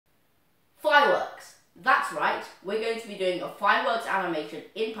Fireworks. That's right, we're going to be doing a fireworks animation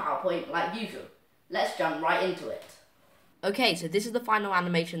in PowerPoint like usual. Let's jump right into it. Okay, so this is the final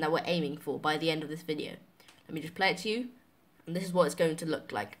animation that we're aiming for by the end of this video. Let me just play it to you, and this is what it's going to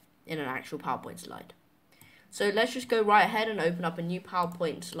look like in an actual PowerPoint slide. So let's just go right ahead and open up a new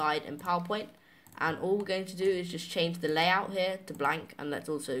PowerPoint slide in PowerPoint, and all we're going to do is just change the layout here to blank, and let's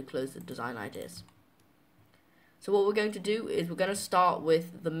also close the design ideas. So what we're going to do is we're going to start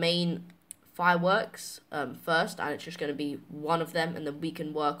with the main fireworks first, and it's just going to be one of them, and then we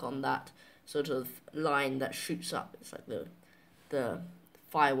can work on that sort of line that shoots up. It's like the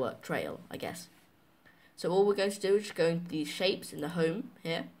firework trail, I guess. So all we're going to do is just go into these shapes in the home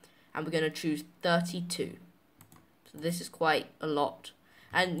here, and we're going to choose 32. So this is quite a lot,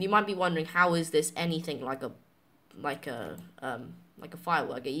 and you might be wondering, how is this anything like a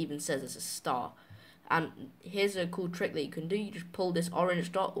firework? It even says it's a star. And here's a cool trick that you can do. You just pull this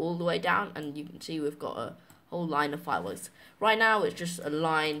orange dot all the way down, and you can see we've got a whole line of fireworks. Right now it's just a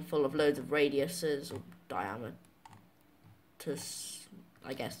line full of loads of radiuses or diameters,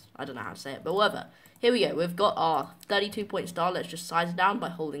 I guess. I don't know how to say it, but whatever. Here we go. We've got our 32-point star. Let's just size it down by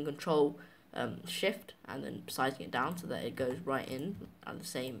holding Control Shift and then sizing it down so that it goes right in at the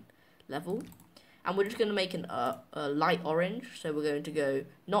same level. And we're just going to make a light orange. So we're going to go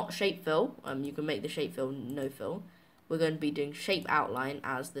not shape fill. You can make the shape fill no fill. We're going to be doing shape outline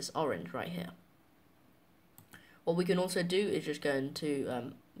as this orange right here. What we can also do is just go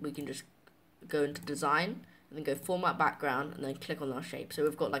into we can just go into design and then go format background and then click on our shape. So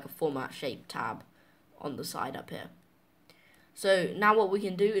we've got like a format shape tab on the side up here. So now what we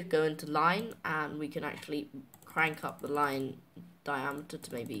can do is go into line, and we can actually crank up the line diameter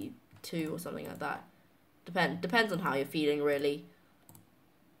to maybe 2 or something like that. Depends on how you're feeling, really.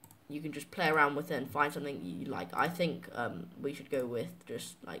 You can just play around with it and find something you like. I think we should go with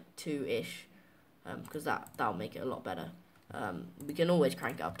just like 2-ish, because that'll make it a lot better. We can always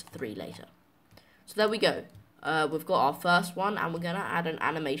crank it up to 3 later. So there we go. We've got our first one, and we're gonna add an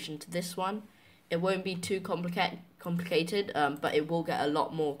animation to this one. It won't be too complicated, but it will get a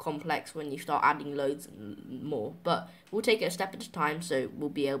lot more complex when you start adding loads more. But we'll take it a step at a time, so we'll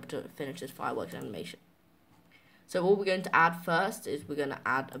be able to finish this fireworks animation. So what we're going to add first is we're going to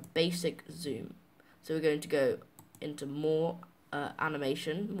add a basic zoom. So we're going to go into more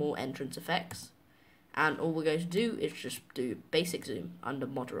animation, more entrance effects, and all we're going to do is just do basic zoom under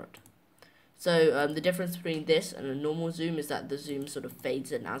moderate. So the difference between this and a normal zoom is that the zoom sort of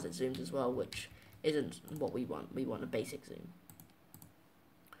fades in as it zooms as well, which isn't what we want. We want a basic zoom.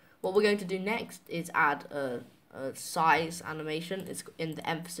 What we're going to do next is add a size animation. It's in the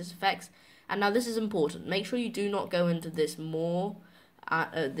emphasis effects. And now this is important. Make sure you do not go into this more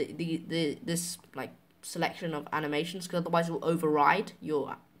this like selection of animations, because otherwise it will override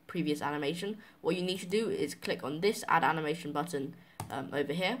your previous animation. What you need to do is click on this add animation button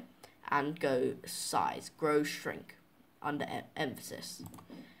over here and go size, grow, shrink under emphasis.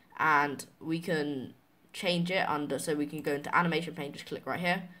 And we can change it under, so we can go into animation pane, just click right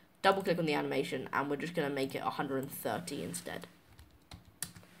here, double click on the animation, and we're just going to make it 130 instead.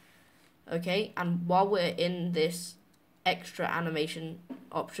 Okay, and while we're in this extra animation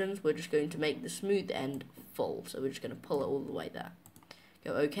options, we're just going to make the smooth end full, so we're just going to pull it all the way there.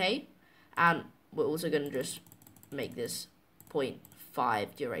 Go OK, and we're also going to just make this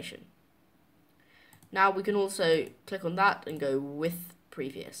 0.5 duration. Now we can also click on that and go with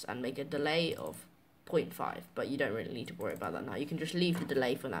previous and make a delay of 0.5, but you don't really need to worry about that now. You can just leave the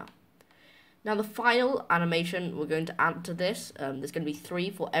delay for now. Now the final animation we're going to add to this, there's going to be 3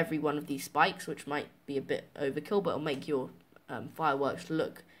 for every one of these spikes, which might be a bit overkill, but it'll make your fireworks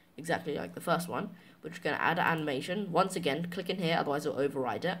look exactly like the first one. We're just going to add an animation. Once again, click in here, otherwise it'll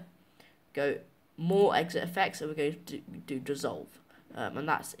override it. Go more exit effects, and we're going to do dissolve. And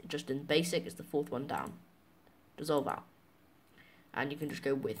that's just in basic, it's the 4th one down. Dissolve out. And you can just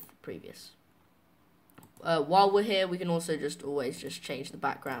go with previous. While we're here, we can also always change the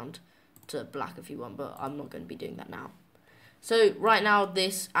background to black if you want, but I'm not going to be doing that now. So right now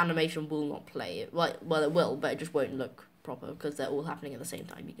this animation will not play. Well, it will, but it just won't look proper because they're all happening at the same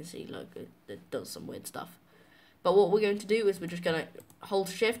time. You can see, look, it does some weird stuff. But what we're going to do is we're just going to hold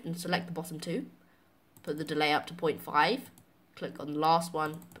shift and select the bottom 2, put the delay up to 0.5, click on the last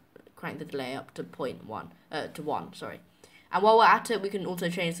one, crank the delay up to 1, sorry. And while we're at it, we can also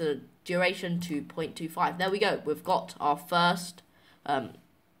change the duration to 0.25. There we go. We've got our first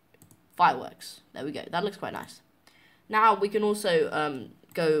fireworks. There we go. That looks quite nice. Now we can also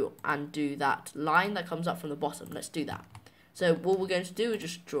go and do that line that comes up from the bottom. Let's do that. So what we're going to do is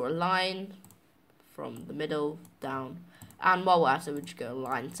just draw a line from the middle down, And while we're at it, we'll just go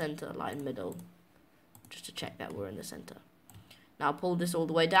align center, align middle, just to check that we're in the center. Now pull this all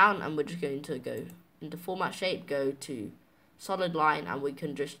the way down, and we're just going to go into format shape, go to solid line, and we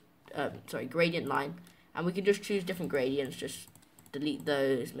can just, gradient line, and we can just choose different gradients, just delete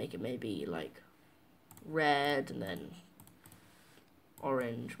those, make it maybe like red, and then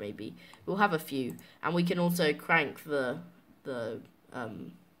orange maybe. We'll have a few, and we can also crank the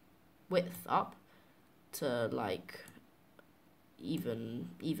width up to like even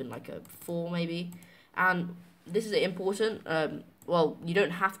like a 4 maybe. And this is important. Well, you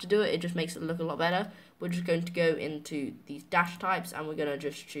don't have to do it, it just makes it look a lot better. We're just going to go into these dash types, and we're going to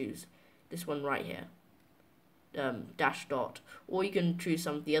just choose this one right here, dash dot, or you can choose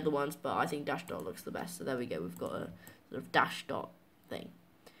some of the other ones, but I think dash dot looks the best. So there we go, we've got a sort of dash dot thing.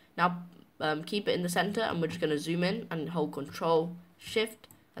 Now keep it in the center, and we're just going to zoom in and hold Control Shift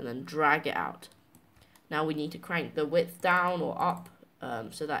and then drag it out. Now we need to crank the width down or up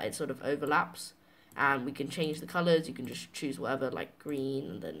so that it sort of overlaps, and we can change the colors. You can just choose whatever, like green,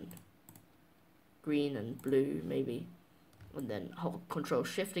 and then green and blue maybe, and then hold Control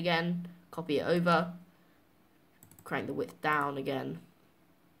Shift again, copy it over, crank the width down again,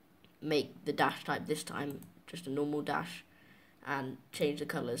 make the dash type this time just a normal dash, and change the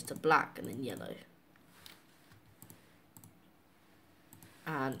colors to black and then yellow.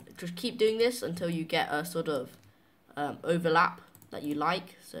 And just keep doing this until you get a sort of overlap that you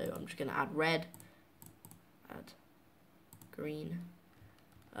like. So I'm just going to add red, add green,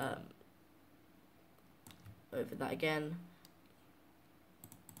 over that again.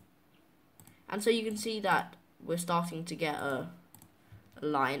 And so you can see that we're starting to get a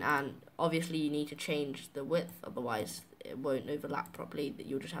line, and obviously you need to change the width, otherwise it won't overlap properly.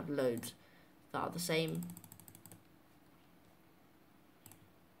 You'll just have loads that are the same.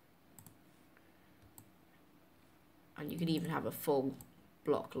 And you can even have a full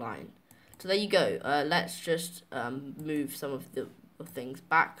block line. So there you go. Let's just move some of the things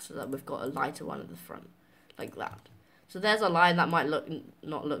back so that we've got a lighter one at the front, like that. So there's a line that might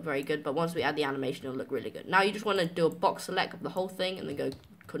not look very good, but once we add the animation, it'll look really good. Now you just want to do a box select of the whole thing, and then go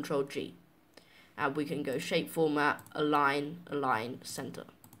Control G. And we can go shape format, align, center.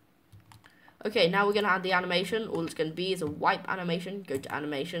 Okay, now we're going to add the animation. All it's going to be is a wipe animation. Go to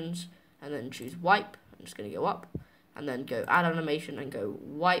animations and then choose wipe. I'm just going to go up, and then go add animation and go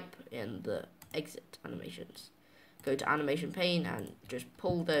wipe in the exit animations. Go to animation pane and just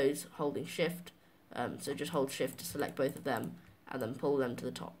pull those holding shift. So just hold shift to select both of them, and then pull them to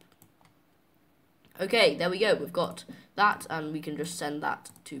the top. Okay, there we go. We've got that, and we can just send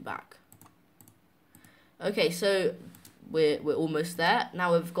that to back. Okay, so we're almost there.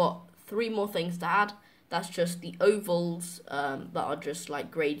 Now we've got 3 more things to add. That's just the ovals that are just like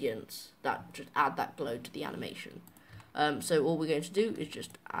gradients that just add that glow to the animation. So all we're going to do is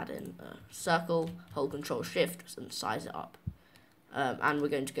just add in a circle, hold Control Shift and size it up. And we're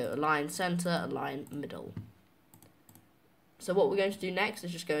going to go align center, align middle. So what we're going to do next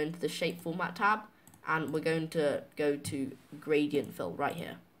is just go into the shape format tab, and we're going to go to gradient fill right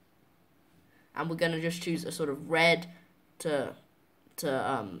here. And we're going to just choose a sort of red to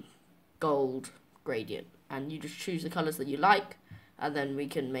gold gradient, and you just choose the colors that you like, and then we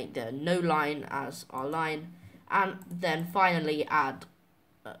can make the no line as our line, and then finally add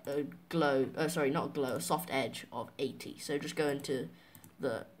a glow, a soft edge of 80. So just go into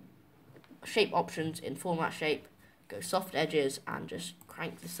the shape options in format shape, go soft edges, and just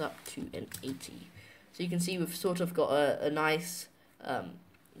crank this up to an 80. So you can see we've sort of got a nice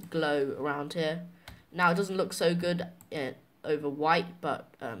glow around here. Now it doesn't look so good over white,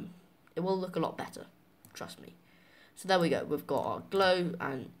 but it will look a lot better, trust me. So there we go, we've got our glow,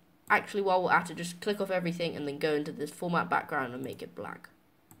 and actually while we're at it, just click off everything and then go into this format background and make it black.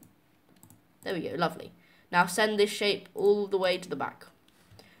 There we go, lovely. Now send this shape all the way to the back.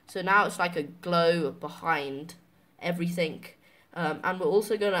 So now it's like a glow behind everything. And we're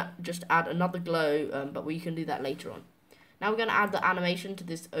also going to just add another glow, but we can do that later on. Now we're going to add the animation to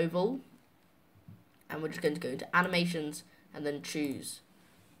this oval. And we're just going to go into animations and then choose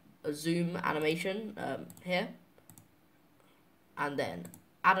a zoom animation here. And then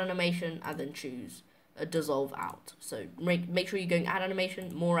add animation, and then choose a dissolve out. So make sure you're going add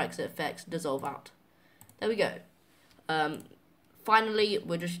animation, more exit effects, dissolve out. There we go. Finally,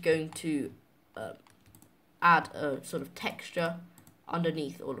 we're just going to add a sort of texture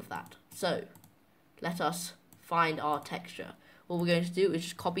underneath all of that. So let us find our texture. What we're going to do is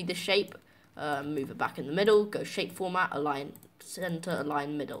just copy the shape, move it back in the middle, go shape format, align center,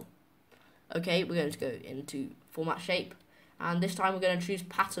 align middle. Okay, we're going to go into format shape, and this time we're going to choose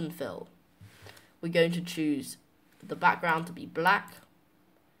pattern fill. We're going to choose the background to be black,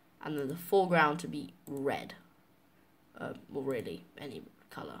 and then the foreground to be red. Well, really, any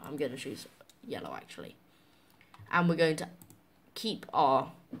color. I'm going to choose yellow, actually. And we're going to keep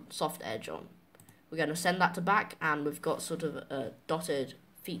our soft edge on. We're going to send that to back, and we've got sort of a dotted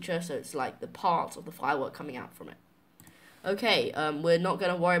feature, so it's like the parts of the firework coming out from it. Okay, we're not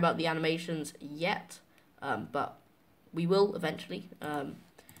going to worry about the animations yet, but we will eventually.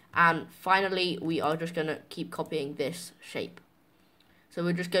 And finally, we are just going to keep copying this shape. So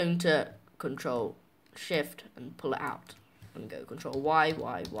we're just going to Control Shift and pull it out, and go Control Y,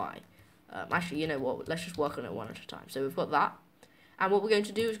 Y, Y. Actually, you know what? Let's just work on it one at a time. So we've got that. And what we're going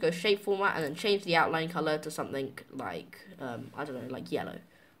to do is go Shape Format and then change the outline color to something like, I don't know, like yellow,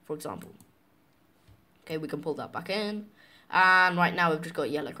 for example. Okay, we can pull that back in. And right now we've just got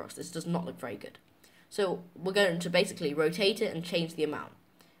yellow across. This does not look very good. So we're going to basically rotate it and change the amount.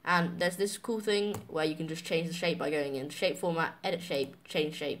 And there's this cool thing where you can just change the shape by going in Shape Format, Edit Shape,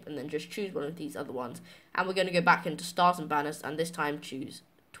 Change Shape, and then just choose one of these other ones. And we're going to go back into Stars and Banners, and this time choose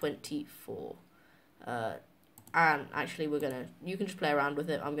 24. And actually you can just play around with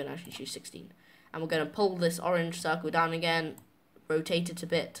it. I'm going to actually choose 16. And we're going to pull this orange circle down again, rotate it a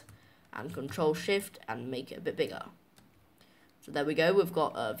bit, and Control Shift and make it a bit bigger. So there we go. We've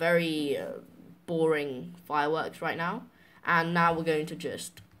got a very boring fireworks right now. And now we're going to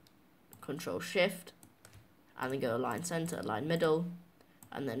just Control Shift and then go Align Center, Align Middle,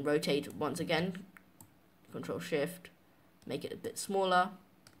 and then rotate once again. Control Shift, make it a bit smaller.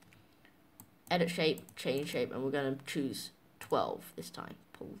 Edit Shape, Change Shape, and we're going to choose 12 this time.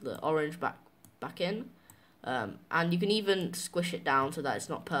 Pull the orange back in. And you can even squish it down so that it's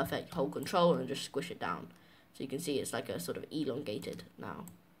not perfect. Hold Control and just squish it down. So you can see it's like a sort of elongated now.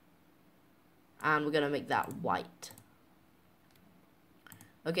 And we're going to make that white.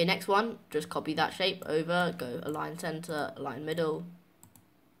 Okay, next one, just copy that shape over, go Align Center, Align Middle.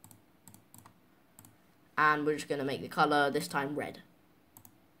 And we're just going to make the color, this time red.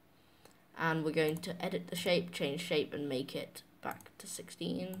 And we're going to edit the shape, change shape, and make it back to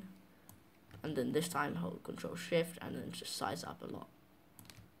 16. And then this time hold Control Shift and then just size up a lot.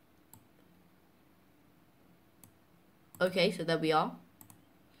 Okay, so there we are.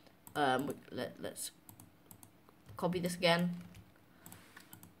 Let's copy this again.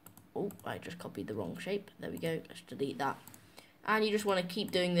 Oh, I just copied the wrong shape. There we go. Let's delete that. And you just want to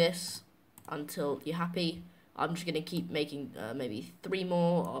keep doing this until you're happy. I'm just going to keep making maybe 3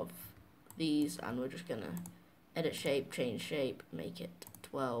 more of these, and we're just going to edit shape, change shape, make it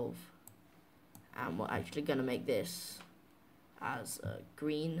 12. And we're actually going to make this as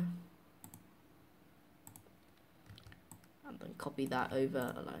green. And then copy that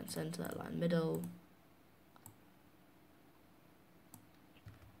over, Align Center, Align Middle.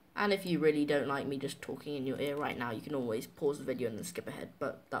 And if you really don't like me just talking in your ear right now, you can always pause the video and then skip ahead,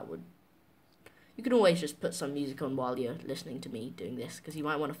 but you can always just put some music on while you're listening to me doing this, because you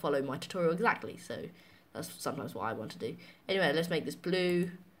might want to follow my tutorial exactly, so that's sometimes what I want to do. Anyway, let's make this blue.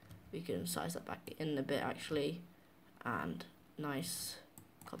 We can size that back in a bit actually, and nice,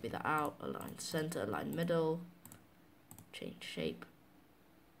 copy that out, Align Center, Align Middle, change shape,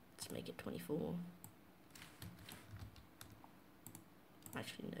 let's make it 24.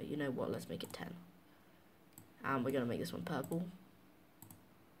 Actually, no, you know what, let's make it 10. And we're going to make this one purple.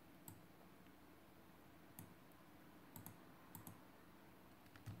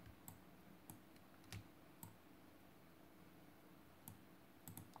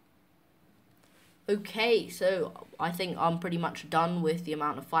 Okay, so I think I'm pretty much done with the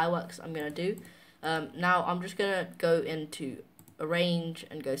amount of fireworks I'm going to do. Now I'm just going to go into Arrange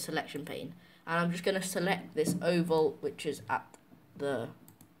and go Selection Pane. And I'm just going to select this oval, which is at the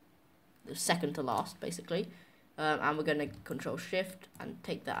second to last, basically, and we're going to Control Shift and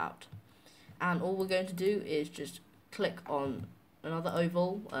take that out. And all we're going to do is just click on another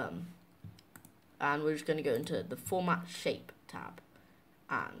oval, and we're just going to go into the Format Shape tab,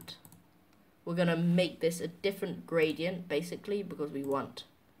 and we're going to make this a different gradient, basically, because we want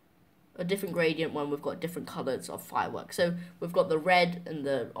a different gradient when we've got different colors of fireworks. So we've got the red and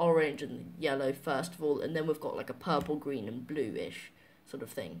the orange and the yellow first of all, and then we've got like a purple, green, and bluish sort of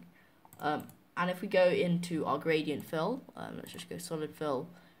thing. And if we go into our gradient fill, let's just go solid fill,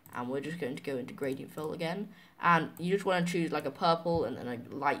 and we're just going to go into gradient fill again, and you just want to choose like a purple and then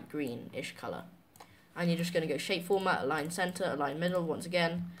a light greenish color, and you're just going to go Shape Format, Align Center, Align Middle once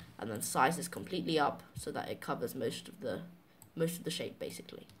again, and then size this completely up so that it covers most of the shape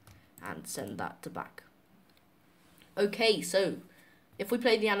basically, and send that to back. Okay, so if we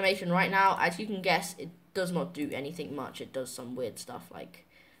play the animation right now, as you can guess, it does not do anything much. It does some weird stuff like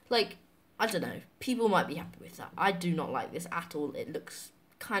I don't know. People might be happy with that. I do not like this at all. It looks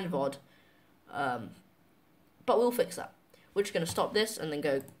kind of odd. But we'll fix that. We're just going to stop this and then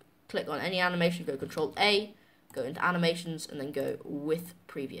go click on any animation, go Control A, go into animations, and then go with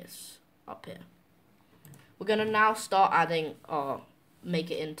previous up here. We're going to now start adding our, make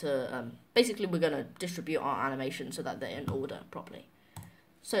it into, basically we're going to distribute our animations so that they're in order properly.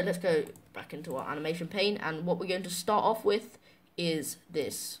 So let's go back into our animation pane, and what we're going to start off with is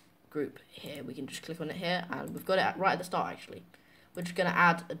this group here. We can just click on it here, and we've got it right at the start actually. We're just going to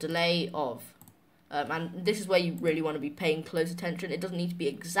add a delay of, and this is where you really want to be paying close attention. It doesn't need to be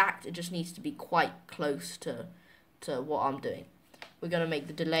exact, it just needs to be quite close to what I'm doing. We're going to make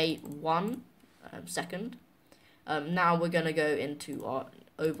the delay 1 second. Now we're going to go into our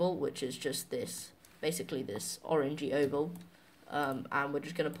oval, which is just this, basically this orangey oval, and we're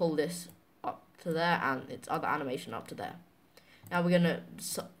just going to pull this up to there and its other animation up to there. Now we're going to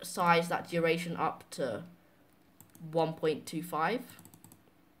size that duration up to 1.25,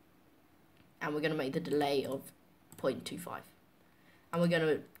 and we're going to make the delay of 0.25, and we're going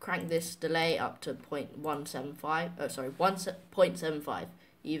to crank this delay up to 0.75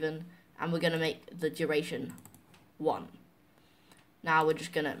 even, and we're going to make the duration 1. Now we're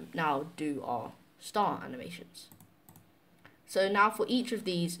just going to do our star animations. So now for each of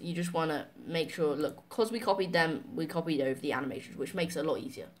these, you just want to make sure, look, because we copied them, we copied over the animations, which makes it a lot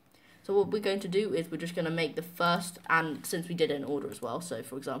easier. So what we're going to do is we're just going to make the first, and since we did it in order as well, so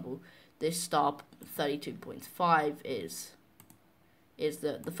for example, this star 32.5 is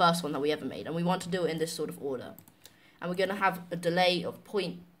the first one that we ever made, and we want to do it in this sort of order. And we're going to have a delay of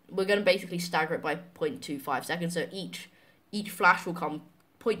we're going to basically stagger it by 0.25 seconds, so each flash will come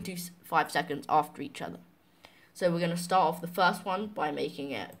 0.25 seconds after each other. So we're going to start off the first one by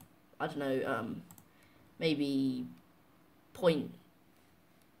making it, I don't know, maybe 0.5.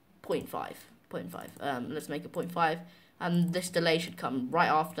 Let's make it 0.5, and this delay should come right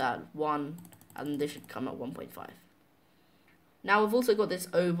after 1, and this should come at 1.5. Now we've also got this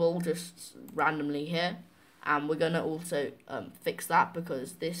oval just randomly here, and we're going to also fix that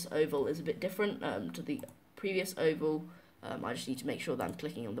because this oval is a bit different to the previous oval. I just need to make sure that I'm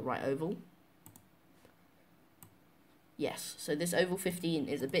clicking on the right oval. Yes, so this oval 15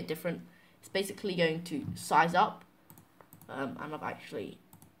 is a bit different. It's basically going to size up, and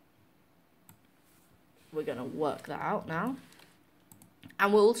we're going to work that out now.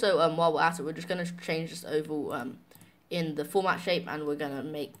 And we're also, while we're at it, we're just going to change this oval in the format shape, and we're going to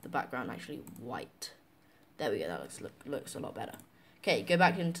make the background actually white. There we go, that looks a lot better. Okay, go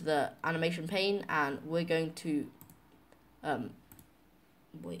back into the animation pane, and we're going to,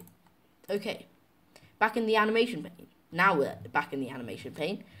 okay, back in the animation pane. Now we're back in the animation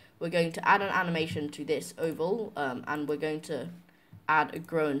pane. We're going to add an animation to this oval, and we're going to add a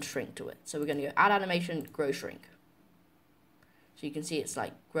grow and shrink to it. So we're going to go add animation, grow, shrink. So you can see it's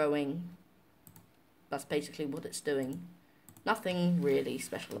like growing. That's basically what it's doing. Nothing really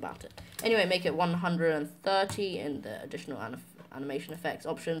special about it. Anyway, make it 130 in the additional animation effects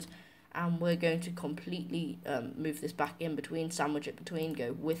options, and we're going to completely move this back in between, sandwich it between,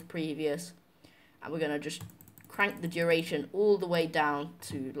 go with previous, and we're going to just crank the duration all the way down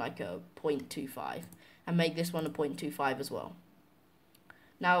to like a 0.25 and make this one a 0.25 as well.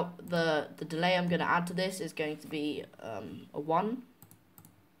 Now the delay I'm going to add to this is going to be a 1.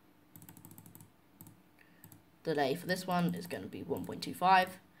 Delay for this one is going to be 1.25.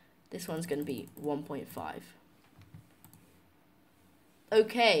 This one's going to be 1.5.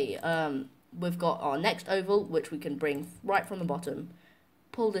 Okay, we've got our next oval, which we can bring right from the bottom,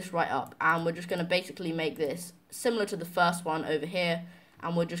 pull this right up, and we're just going to basically make this similar to the first one over here,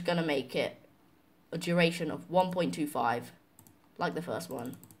 and we're just going to make it a duration of 1.25 like the first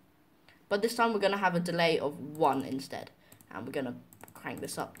one, but this time we're going to have a delay of 1 instead, and we're going to crank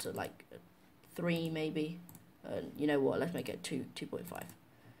this up to like 3 maybe. You know what, let's make it 2.5.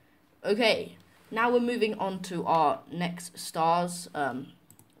 Okay, now we're moving on to our next stars,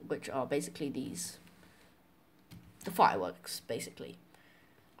 which are basically the fireworks basically.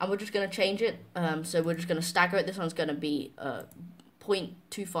 And we're just going to change it, so we're just going to stagger it. This one's going to be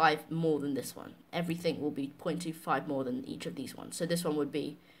 0.25 more than this one. Everything will be 0.25 more than each of these ones. So this one would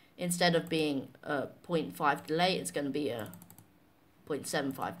be, instead of being a 0.5 delay, it's going to be a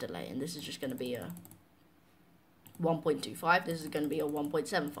 0.75 delay. And this is just going to be a 1.25. This is going to be a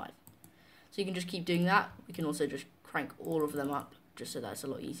 1.75. So you can just keep doing that. We can also just crank all of them up, just so that's a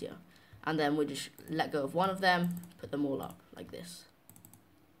lot easier. And then we just let go of one of them, put them all up like this.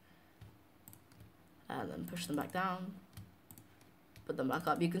 And then push them back down, put them back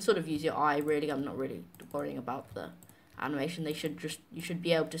up. You can sort of use your eye, really. I'm not really worrying about the animation, you should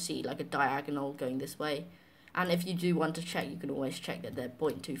be able to see like a diagonal going this way. And if you do want to check, you can always check that they're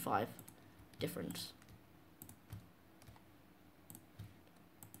 0.25 difference.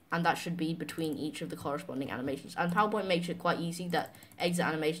 And that should be between each of the corresponding animations. And PowerPoint makes it quite easy that exit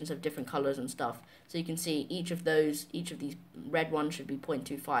animations have different colors and stuff. So you can see each of these red ones should be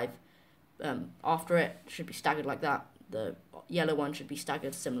 0.25. After it should be staggered like that. The yellow one should be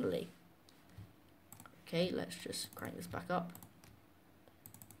staggered similarly. Okay, let's just crank this back up.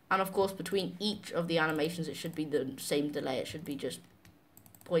 And of course, between each of the animations, it should be the same delay. It should be just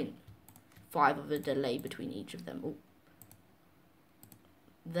 0.5 of a delay between each of them. Ooh.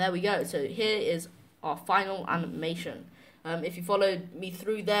 There we go. So here is our final animation. If you followed me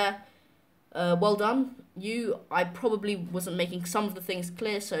through there, well done. I probably wasn't making some of the things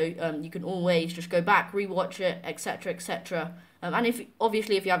clear, so you can always just go back, rewatch it, etc., etc. And if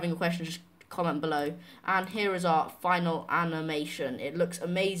you're having a question, just comment below. And here is our final animation. It looks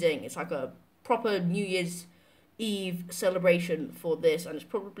amazing. It's like a proper New Year's Eve celebration for this, and it's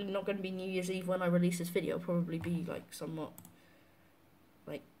probably not going to be New Year's Eve when I release this video. It'll probably be like somewhat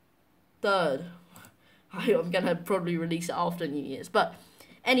like 3rd. I'm going to probably release it after New Year's. But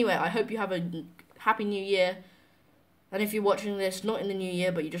anyway, I hope you have a happy New Year. And if you're watching this not in the new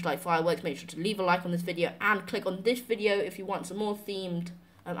year, but you just like fireworks, make sure to leave a like on this video and click on this video if you want some more themed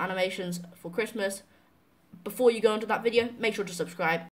animations for Christmas. Before you go into that video, make sure to subscribe.